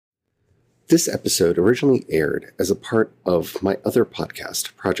This episode originally aired as a part of my other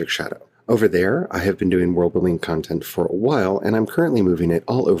podcast, Project Shadow. Over there, I have been doing world-building content for a while, and I'm currently moving it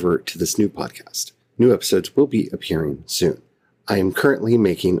all over to this new podcast. New episodes will be appearing soon. I am currently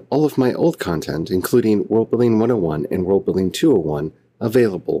making all of my old content, including Worldbuilding 101 and Worldbuilding 201,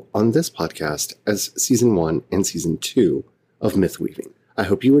 available on this podcast as Season 1 and Season 2 of Mythweaving. I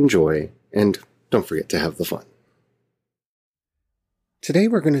hope you enjoy, and don't forget to have the fun. Today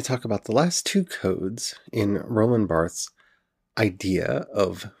we're going to talk about the last two codes in Roland Barthes' idea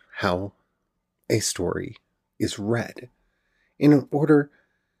of how a story is read, in order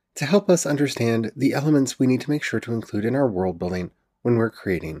to help us understand the elements we need to make sure to include in our world building when we're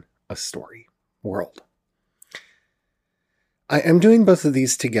creating a story world. I am doing both of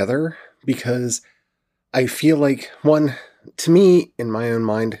these together because I feel like, one, to me, in my own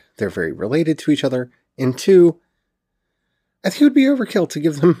mind, they're very related to each other, and two, I think it would be overkill to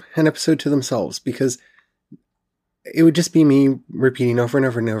give them an episode to themselves, because it would just be me repeating over and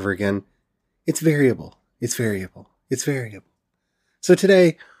over and over again, it's variable, it's variable, it's variable. So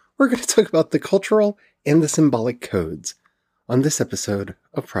today, we're going to talk about the cultural and the symbolic codes on this episode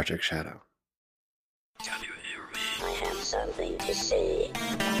of Project Shadow. Can you hear me? I have something to say.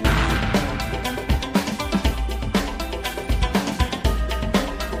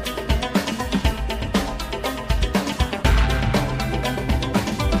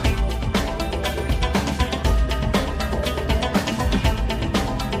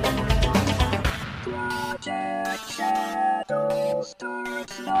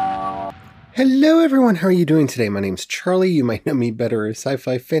 Hello everyone, how are you doing today? My name's Charlie. You might know me better as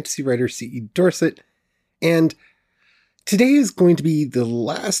sci-fi fantasy writer C.E. Dorset. And today is going to be the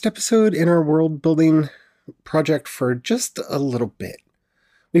last episode in our world building project for just a little bit.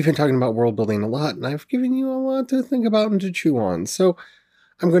 We've been talking about world building a lot, and I've given you a lot to think about and to chew on. So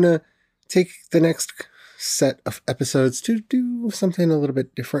I'm going to take the next set of episodes to do something a little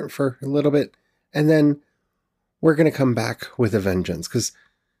bit different for a little bit. And then we're going to come back with a vengeance, because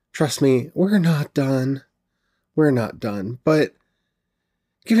trust me, we're not done. We're not done. But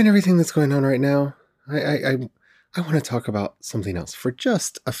given everything that's going on right now, I want to talk about something else for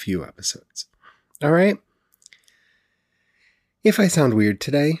just a few episodes. All right? If I sound weird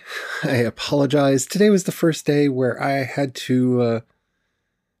today, I apologize. Today was the first day where I had to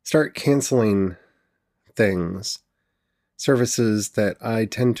start canceling things, services that I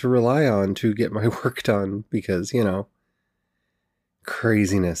tend to rely on to get my work done, because,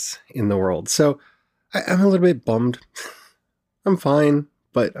 craziness in the world. So I'm a little bit bummed. I'm fine,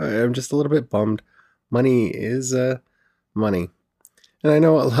 but I'm just a little bit bummed. Money is money. And I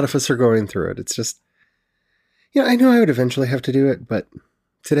know a lot of us are going through it. It's just, I knew I would eventually have to do it, but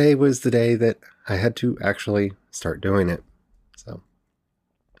today was the day that I had to actually start doing it. So,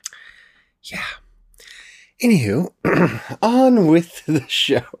 yeah. Anywho, on with the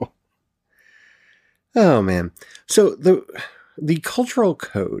show. Oh, man. So the cultural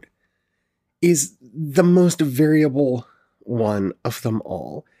code is the most variable one of them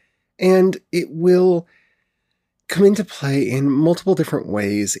all, and it will come into play in multiple different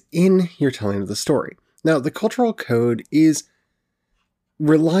ways in your telling of the story. Now, the cultural code is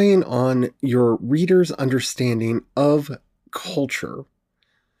relying on your reader's understanding of culture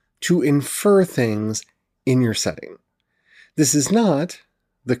to infer things in your setting. This is not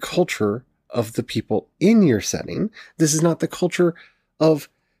the culture of the people in your setting. This is not the culture of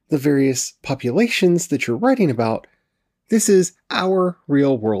the various populations that you're writing about. This is our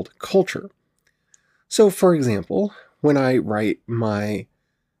real world culture. So, for example, when I write my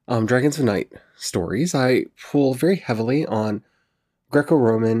Dragons of Night stories, I pull very heavily on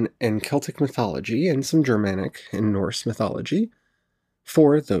Greco-Roman and Celtic mythology and some Germanic and Norse mythology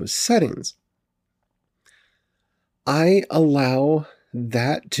for those settings. I allow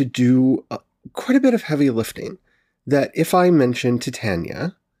that to do quite a bit of heavy lifting, that if I mention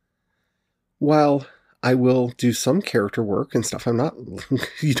Titania, while I will do some character work and stuff, I'm not,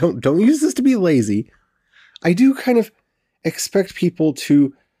 don't use this to be lazy. I do kind of expect people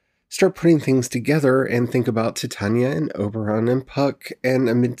to start putting things together and think about Titania and Oberon and Puck and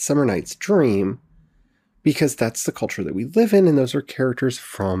A Midsummer Night's Dream, because that's the culture that we live in, and those are characters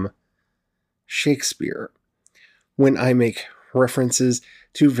from Shakespeare. When I make references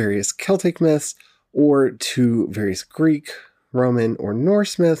to various Celtic myths or to various Greek, Roman, or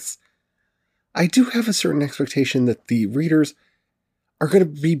Norse myths, I do have a certain expectation that the readers are going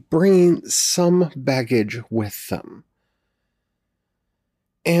to be bringing some baggage with them.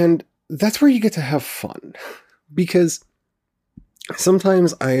 And that's where you get to have fun, because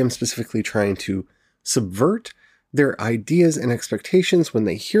sometimes I am specifically trying to subvert their ideas and expectations when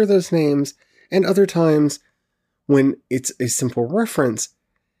they hear those names, and other times when it's a simple reference,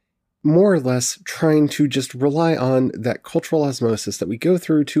 more or less trying to just rely on that cultural osmosis that we go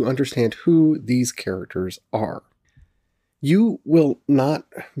through to understand who these characters are. You will not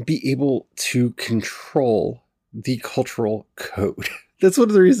be able to control the cultural code. That's one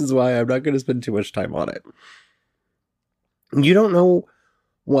of the reasons why I'm not going to spend too much time on it. You don't know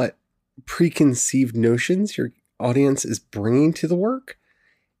what preconceived notions your audience is bringing to the work,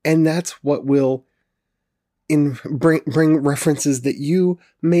 and that's what will bring references that you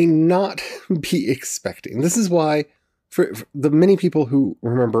may not be expecting. This is why, for the many people who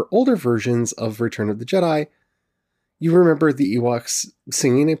remember older versions of Return of the Jedi, you remember the Ewoks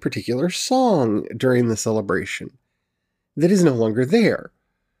singing a particular song during the celebration that is no longer there.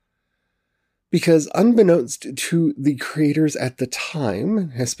 Because unbeknownst to the creators at the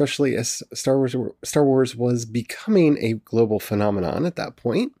time, especially as Star Wars was becoming a global phenomenon at that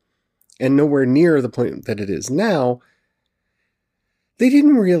point, and nowhere near the point that it is now, they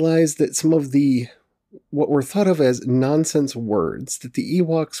didn't realize that some of the, what were thought of as nonsense words that the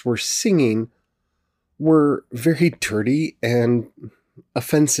Ewoks were singing were very dirty and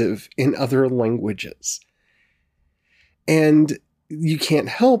offensive in other languages. And you can't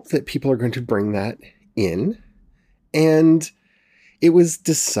help that people are going to bring that in. And it was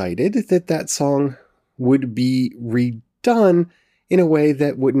decided that that song would be redone in a way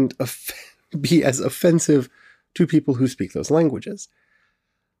that wouldn't be as offensive to people who speak those languages.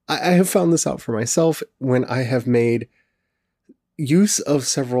 I have found this out for myself when I have made use of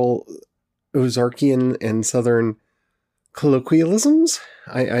several Ozarkian and Southern colloquialisms.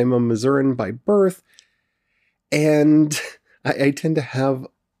 I'm a Missourian by birth, and I tend to have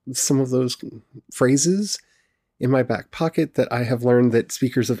some of those phrases in my back pocket that I have learned that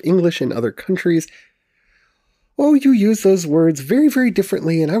speakers of English in other countries, oh, you use those words very, very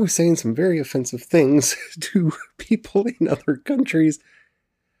differently, and I was saying some very offensive things to people in other countries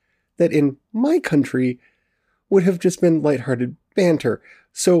that in my country would have just been lighthearted banter.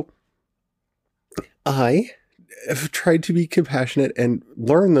 So I have tried to be compassionate and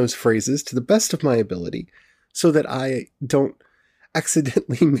learn those phrases to the best of my ability so that I don't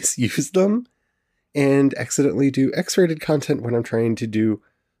accidentally misuse them and accidentally do X-rated content when I'm trying to do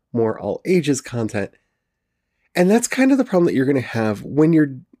more all ages content. And that's kind of the problem that you're going to have when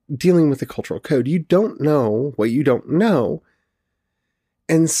you're dealing with the cultural code. You don't know what you don't know.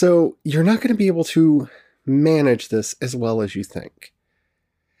 And so you're not going to be able to manage this as well as you think.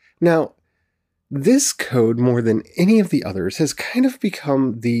 Now, this code, more than any of the others, has kind of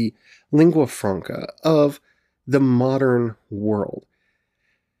become the lingua franca of the modern world.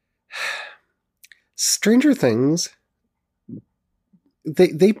 Stranger Things,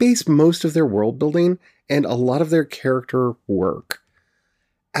 they base most of their world building and a lot of their character work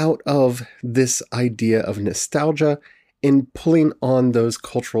out of this idea of nostalgia and pulling on those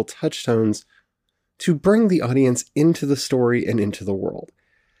cultural touchstones to bring the audience into the story and into the world.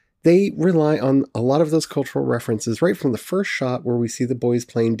 They rely on a lot of those cultural references right from the first shot where we see the boys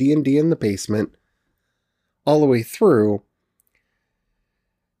playing D&D in the basement all the way through.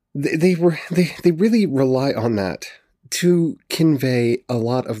 They really rely on that to convey a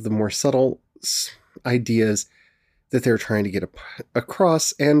lot of the more subtle ideas that they're trying to get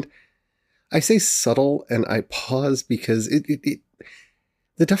across. And I say subtle and I pause because the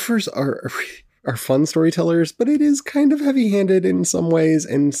Duffers are fun storytellers, but it is kind of heavy-handed in some ways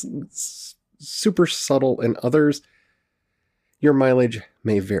and super subtle in others. Your mileage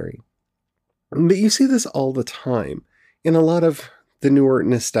may vary. But you see this all the time in a lot of the newer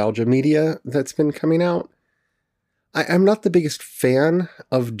nostalgia media that's been coming out. I'm not the biggest fan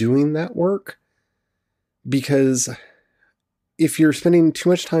of doing that work because if you're spending too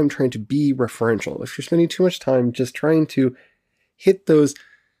much time trying to be referential, if you're spending too much time just trying to hit those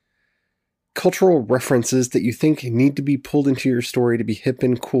cultural references that you think need to be pulled into your story to be hip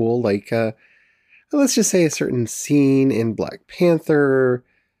and cool, like, let's just say a certain scene in Black Panther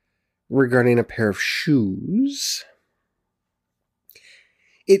regarding a pair of shoes,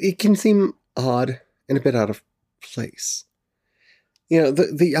 it can seem odd and a bit out of place. You know,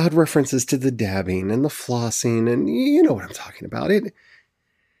 the odd references to the dabbing and the flossing, and you know what I'm talking about.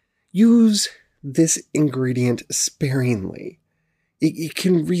 Use this ingredient sparingly. It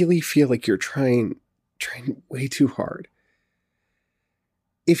can really feel like you're trying way too hard.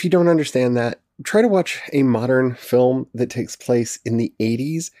 If you don't understand that, try to watch a modern film that takes place in the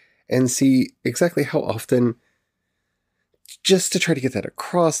 80s and see exactly how often, just to try to get that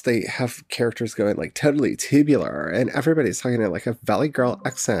across, they have characters going like totally tubular and everybody's talking in like a Valley Girl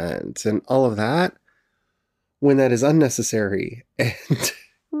accent and all of that. when that is unnecessary and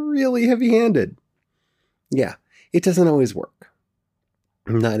really heavy-handed. Yeah, it doesn't always work.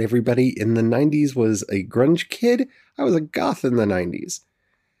 Not everybody in the 90s was a grunge kid. I was a goth in the 90s.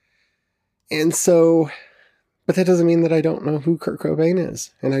 And so, but that doesn't mean that I don't know who Kurt Cobain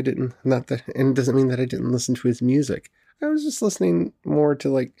is. And it doesn't mean that I didn't listen to his music. I was just listening more to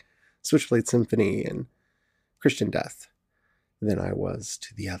like Switchblade Symphony and Christian Death than I was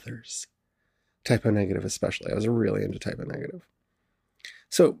to the others. Type O Negative especially. I was really into Type O Negative.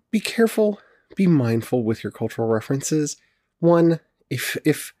 So be careful, be mindful with your cultural references. One,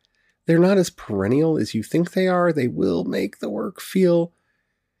 if they're not as perennial as you think they are, they will make the work feel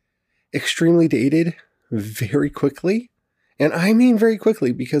extremely dated very quickly. And I mean very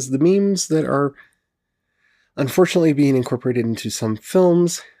quickly, because the memes that are unfortunately being incorporated into some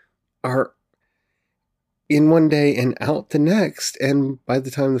films are in one day and out the next. And by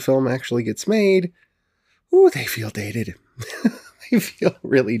the time the film actually gets made, they feel dated. They feel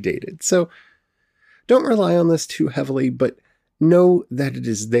really dated. So don't rely on this too heavily, but know that it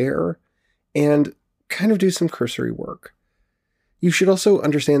is there and kind of do some cursory work. You should also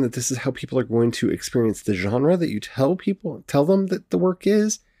understand that this is how people are going to experience the genre that you tell them that the work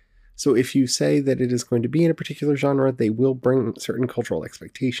is. So if you say that it is going to be in a particular genre, they will bring certain cultural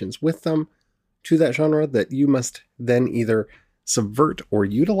expectations with them to that genre that you must then either subvert or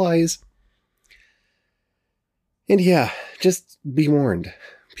utilize. And yeah, just be warned.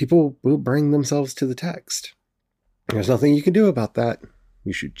 People will bring themselves to the text. There's nothing you can do about that.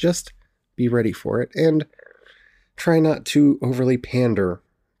 You should just be ready for it and try not to overly pander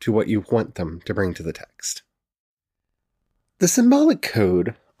to what you want them to bring to the text. The symbolic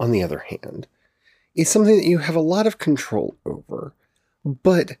code, on the other hand, is something that you have a lot of control over.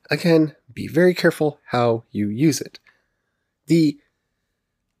 But again, be very careful how you use it. The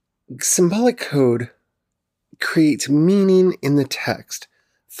symbolic code creates meaning in the text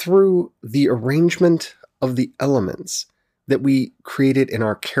through the arrangement of the elements that we created in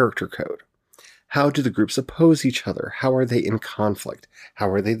our character code. How do the groups oppose each other? How are they in conflict? How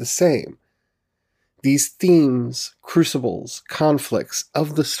are they the same? These themes, crucibles, conflicts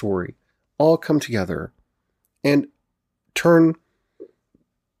of the story all come together and turn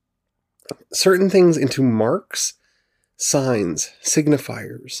certain things into marks, signs,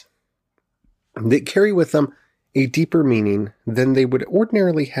 signifiers that carry with them a deeper meaning than they would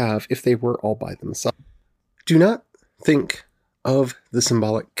ordinarily have if they were all by themselves. Do not think of the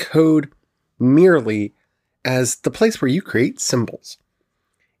symbolic code merely as the place where you create symbols.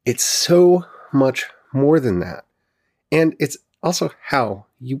 It's so much more than that. And it's also how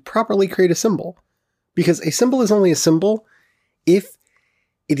you properly create a symbol. Because a symbol is only a symbol if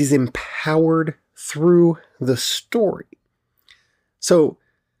it is empowered through the story. So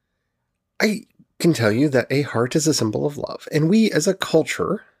I can tell you that a heart is a symbol of love. And we as a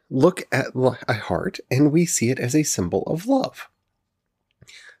culture look at a heart and we see it as a symbol of love.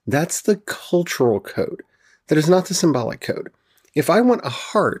 That's the cultural code. That is not the symbolic code. If I want a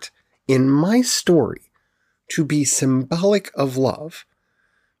heart in my story to be symbolic of love,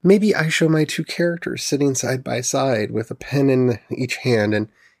 maybe I show my two characters sitting side by side with a pen in each hand and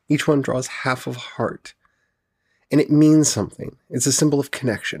each one draws half of a heart. And it means something. It's a symbol of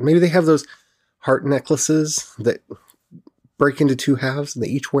connection. Maybe they have those heart necklaces that break into two halves and they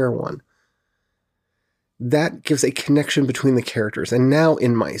each wear one. That gives a connection between the characters. And now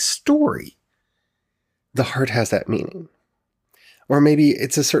in my story, the heart has that meaning. Or maybe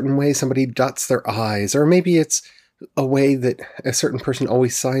it's a certain way somebody dots their I's, or maybe it's a way that a certain person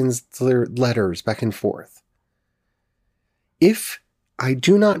always signs their letters back and forth. If I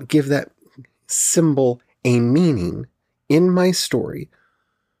do not give that symbol a meaning in my story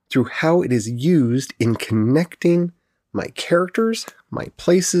through how it is used in connecting my characters, my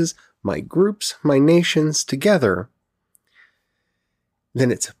places, my groups, my nations together,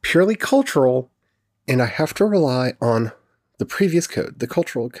 then it's purely cultural, and I have to rely on the previous code, the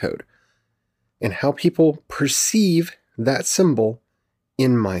cultural code, and how people perceive that symbol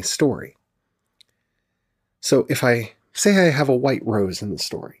in my story. So if I say I have a white rose in the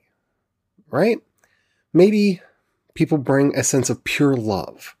story, right? Maybe people bring a sense of pure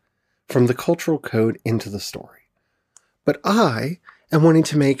love from the cultural code into the story. But I am wanting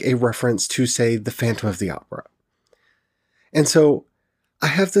to make a reference to, say, the Phantom of the Opera. And so I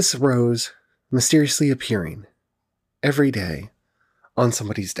have this rose mysteriously appearing every day on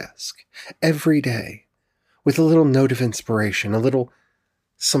somebody's desk. Every day. With a little note of inspiration, a little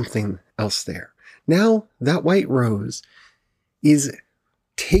something else there. Now that white rose is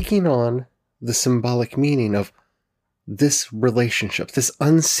taking on the symbolic meaning of this relationship, this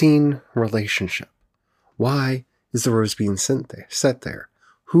unseen relationship. Why is the rose being set there?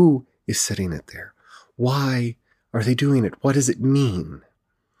 Who is setting it there? Why are they doing it? What does it mean?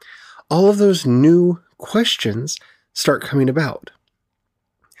 All of those new questions start coming about.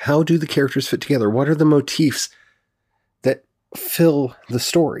 How do the characters fit together? What are the motifs that fill the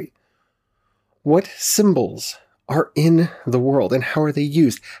story? What symbols are in the world and how are they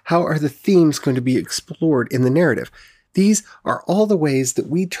used? How are the themes going to be explored in the narrative? These are all the ways that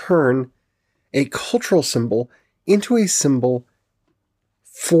we turn a cultural symbol into a symbol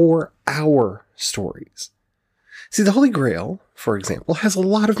for our stories. See, the Holy Grail, for example, has a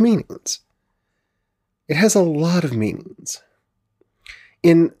lot of meanings. It has a lot of meanings.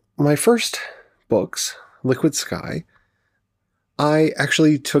 In my first books, Liquid Sky, I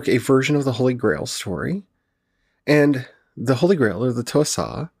actually took a version of the Holy Grail story, and the Holy Grail, or the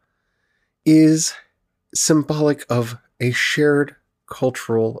Toasa, is symbolic of a shared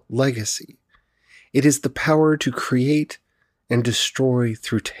cultural legacy. It is the power to create and destroy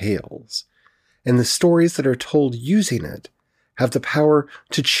through tales. And the stories that are told using it have the power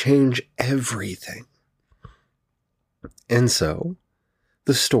to change everything. And so,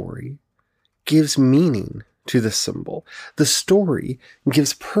 the story gives meaning to this symbol. The story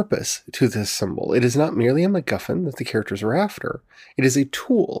gives purpose to this symbol. It is not merely a MacGuffin that the characters are after. It is a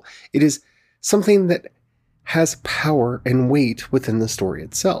tool. It is something that has power and weight within the story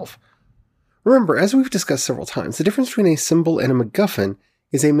itself. Remember, as we've discussed several times, the difference between a symbol and a MacGuffin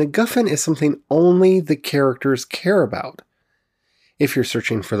is something only the characters care about. If you're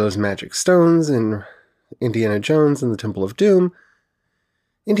searching for those magic stones in Indiana Jones and the Temple of Doom,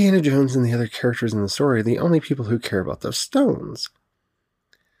 Indiana Jones and the other characters in the story are the only people who care about those stones.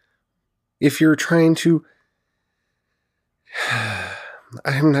 If you're trying to...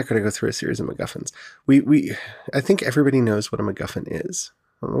 I'm not going to go through a series of MacGuffins. I think everybody knows what a MacGuffin is.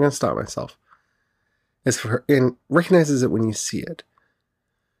 I'm going to stop myself. And recognizes it when you see it.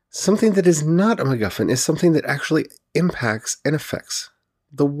 Something that is not a MacGuffin is something that actually impacts and affects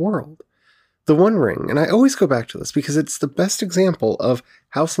the world. The One Ring, and I always go back to this because it's the best example of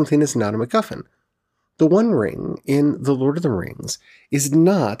how something is not a MacGuffin. The One Ring in The Lord of the Rings is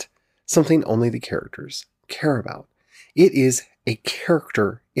not something only the characters care about. It is a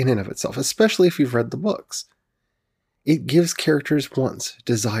character in and of itself, especially if you've read the books. It gives characters wants,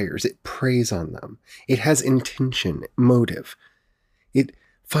 desires, it preys on them. It has intention, motive. It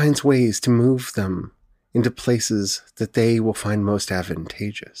finds ways to move them into places that they will find most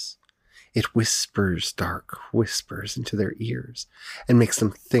advantageous. It whispers dark whispers into their ears and makes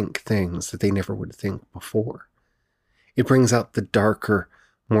them think things that they never would think before. It brings out the darker,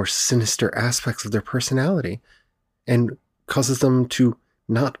 more sinister aspects of their personality and causes them to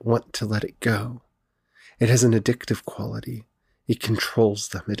not want to let it go. It has an addictive quality. It controls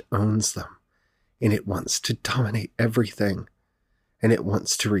them. It owns them. And it wants to dominate everything. And it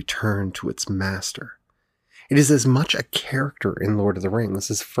wants to return to its master. It is as much a character in Lord of the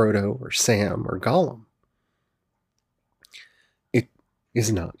Rings as Frodo or Sam or Gollum. It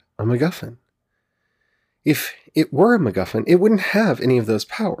is not a MacGuffin. If it were a MacGuffin, it wouldn't have any of those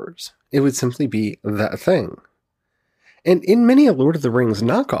powers. It would simply be that thing. And in many a Lord of the Rings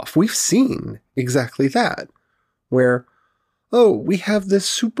knockoff, we've seen exactly that. Where, oh, we have this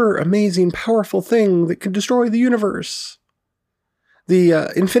super amazing, powerful thing that could destroy the universe.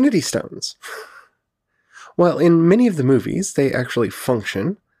 The Infinity Stones. While in many of the movies, they actually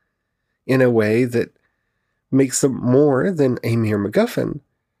function in a way that makes them more than a mere MacGuffin.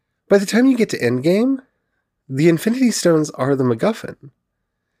 By the time you get to Endgame, the Infinity Stones are the MacGuffin.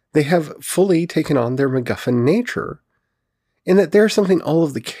 They have fully taken on their MacGuffin nature, in that they're something all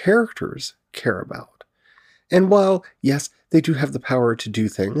of the characters care about. And while, yes, they do have the power to do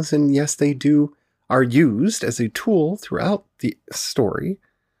things, and yes, they are used as a tool throughout the story,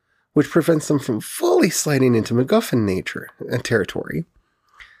 which prevents them from fully sliding into MacGuffin nature and territory,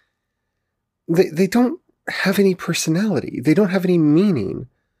 they don't have any personality. They don't have any meaning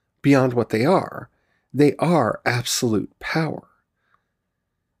beyond what they are. They are absolute power.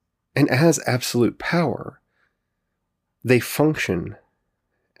 And as absolute power, they function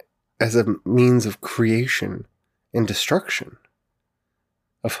as a means of creation and destruction,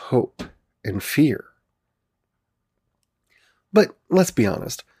 of hope and fear. But let's be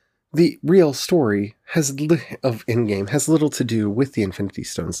honest, the real story of Endgame has little to do with the Infinity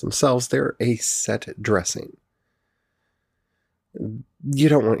Stones themselves. They're a set dressing. You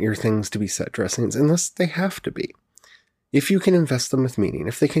don't want your things to be set dressings unless they have to be. If you can invest them with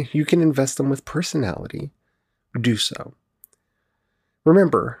meaning, you can invest them with personality, do so.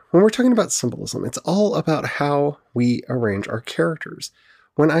 Remember, when we're talking about symbolism, it's all about how we arrange our characters.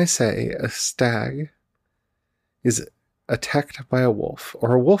 When I say a stag is attacked by a wolf,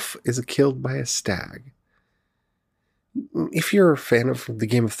 or a wolf is killed by a stag. If you're a fan of the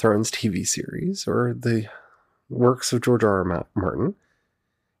Game of Thrones TV series or the works of George R.R. Martin,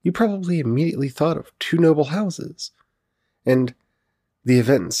 you probably immediately thought of two noble houses and the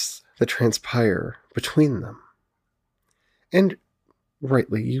events that transpire between them. And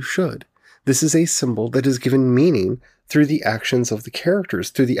rightly you should. This is a symbol that is given meaning through the actions of the characters,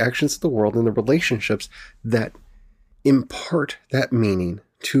 through the actions of the world and the relationships that impart that meaning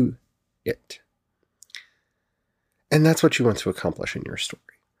to it. And that's what you want to accomplish in your story.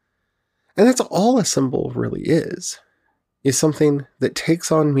 And that's all a symbol really is something that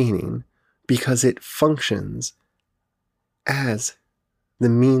takes on meaning because it functions as the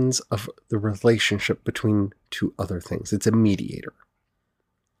means of the relationship between two other things. It's a mediator.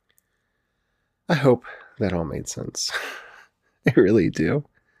 I hope that all made sense. I really do.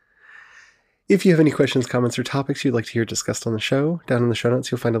 If you have any questions, comments, or topics you'd like to hear discussed on the show, down in the show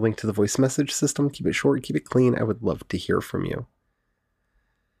notes you'll find a link to the voice message system. Keep it short, keep it clean. I would love to hear from you.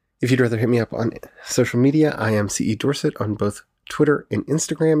 If you'd rather hit me up on social media, I am CE Dorset on both Twitter and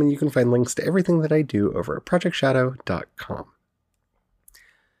Instagram, and you can find links to everything that I do over at projectshadow.com.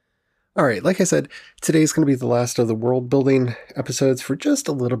 All right, like I said, today's going to be the last of the world building episodes for just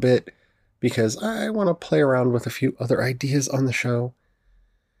a little bit because I want to play around with a few other ideas on the show.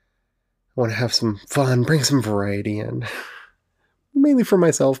 I want to have some fun, bring some variety in, mainly for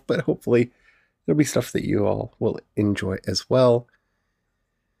myself, but hopefully it'll be stuff that you all will enjoy as well.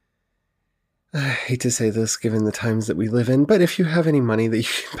 I hate to say this given the times that we live in, but if you have any money that you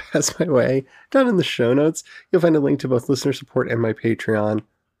can pass my way, down in the show notes, you'll find a link to both listener support and my Patreon.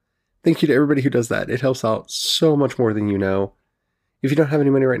 Thank you to everybody who does that. It helps out so much more than you know. If you don't have any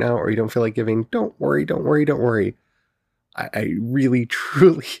money right now or you don't feel like giving, don't worry. I really,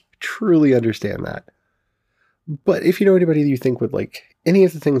 truly understand that. But if you know anybody that you think would like any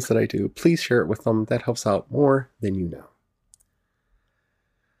of the things that I do, please share it with them. That helps out more than you know.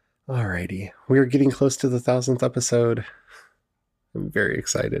 Alrighty, we're getting close to the 1,000th episode. I'm very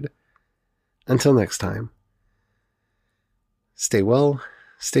excited. Until next time, stay well,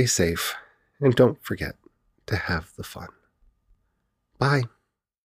 stay safe, and don't forget to have the fun. Bye.